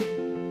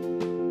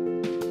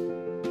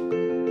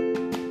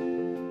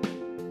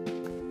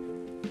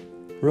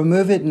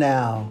Remove it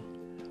now.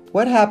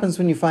 What happens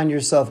when you find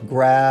yourself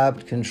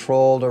grabbed,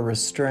 controlled, or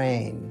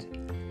restrained?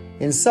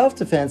 In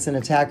self-defense, an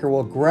attacker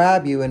will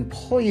grab you and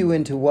pull you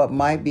into what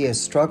might be a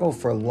struggle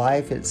for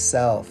life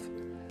itself.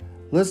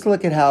 Let's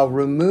look at how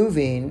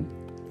removing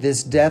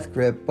this death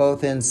grip,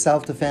 both in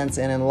self-defense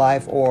and in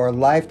life or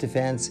life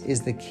defense, is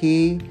the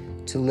key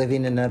to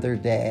living another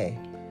day.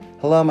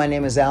 Hello, my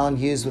name is Alan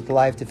Hughes with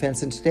Life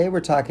Defense, and today we're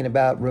talking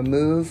about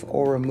remove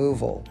or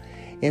removal.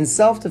 In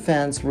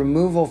self-defense,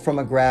 removal from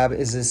a grab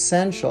is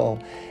essential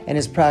and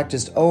is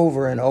practiced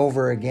over and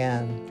over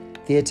again.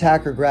 The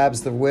attacker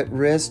grabs the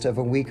wrist of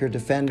a weaker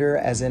defender,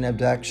 as in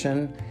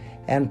abduction,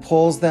 and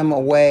pulls them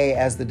away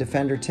as the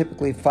defender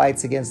typically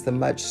fights against the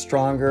much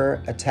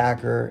stronger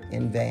attacker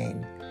in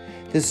vain.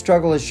 This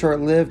struggle is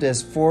short-lived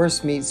as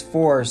force meets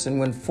force,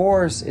 and when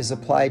force is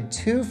applied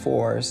to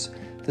force,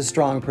 the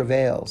strong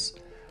prevails.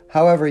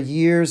 However,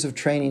 years of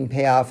training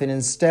pay off, and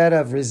instead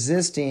of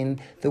resisting,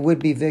 the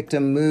would-be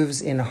victim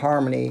moves in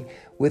harmony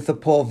with the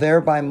pull,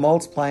 thereby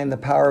multiplying the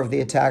power of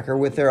the attacker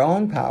with their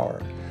own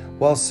power,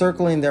 while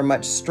circling their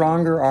much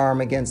stronger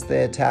arm against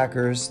the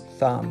attacker's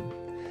thumb.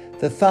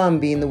 The thumb,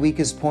 being the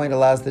weakest point,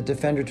 allows the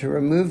defender to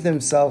remove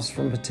themselves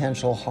from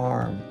potential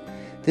harm.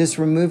 This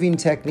removing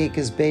technique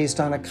is based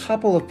on a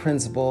couple of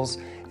principles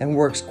and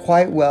works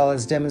quite well,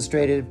 as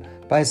demonstrated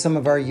by some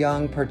of our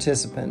young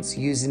participants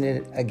using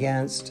it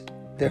against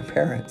their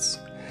parents.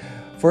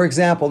 For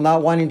example,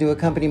 not wanting to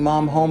accompany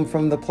mom home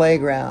from the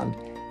playground.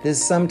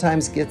 This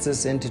sometimes gets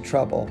us into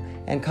trouble,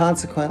 and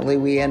consequently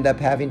we end up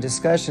having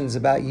discussions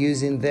about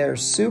using their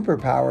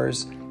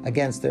superpowers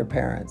against their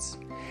parents.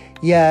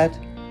 Yet,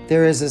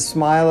 there is a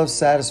smile of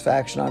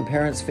satisfaction on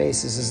parents'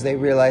 faces as they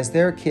realize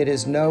their kid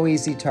is no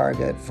easy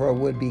target for a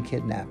would-be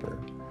kidnapper.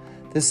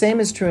 The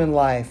same is true in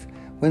life.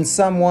 When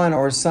someone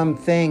or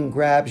something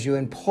grabs you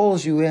and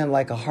pulls you in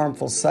like a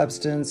harmful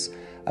substance,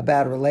 a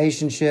bad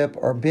relationship,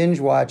 or binge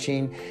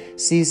watching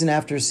season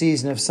after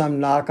season of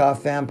some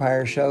knockoff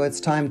vampire show, it's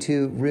time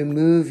to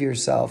remove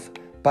yourself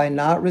by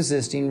not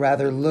resisting,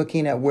 rather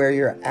looking at where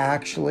you're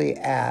actually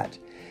at,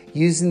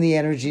 using the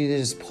energy that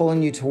is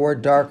pulling you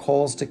toward dark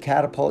holes to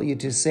catapult you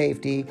to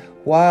safety,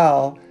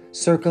 while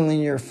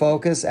circling your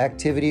focus,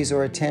 activities,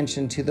 or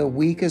attention to the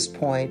weakest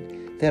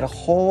point that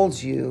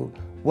holds you,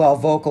 while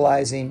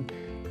vocalizing,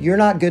 "You're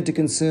not good to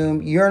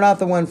consume. You're not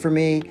the one for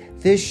me.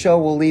 This show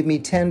will leave me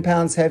 10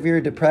 pounds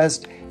heavier,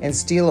 depressed, and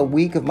steal a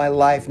week of my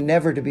life,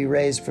 never to be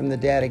raised from the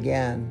dead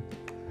again."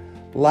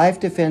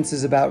 Life defense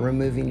is about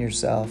removing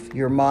yourself,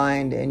 your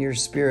mind, and your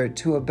spirit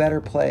to a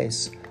better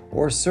place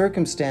or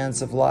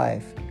circumstance of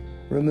life.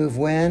 Remove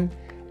when?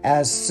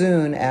 As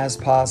soon as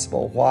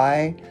possible.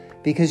 Why?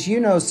 Because you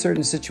know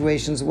certain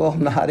situations will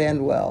not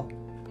end well.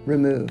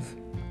 Remove.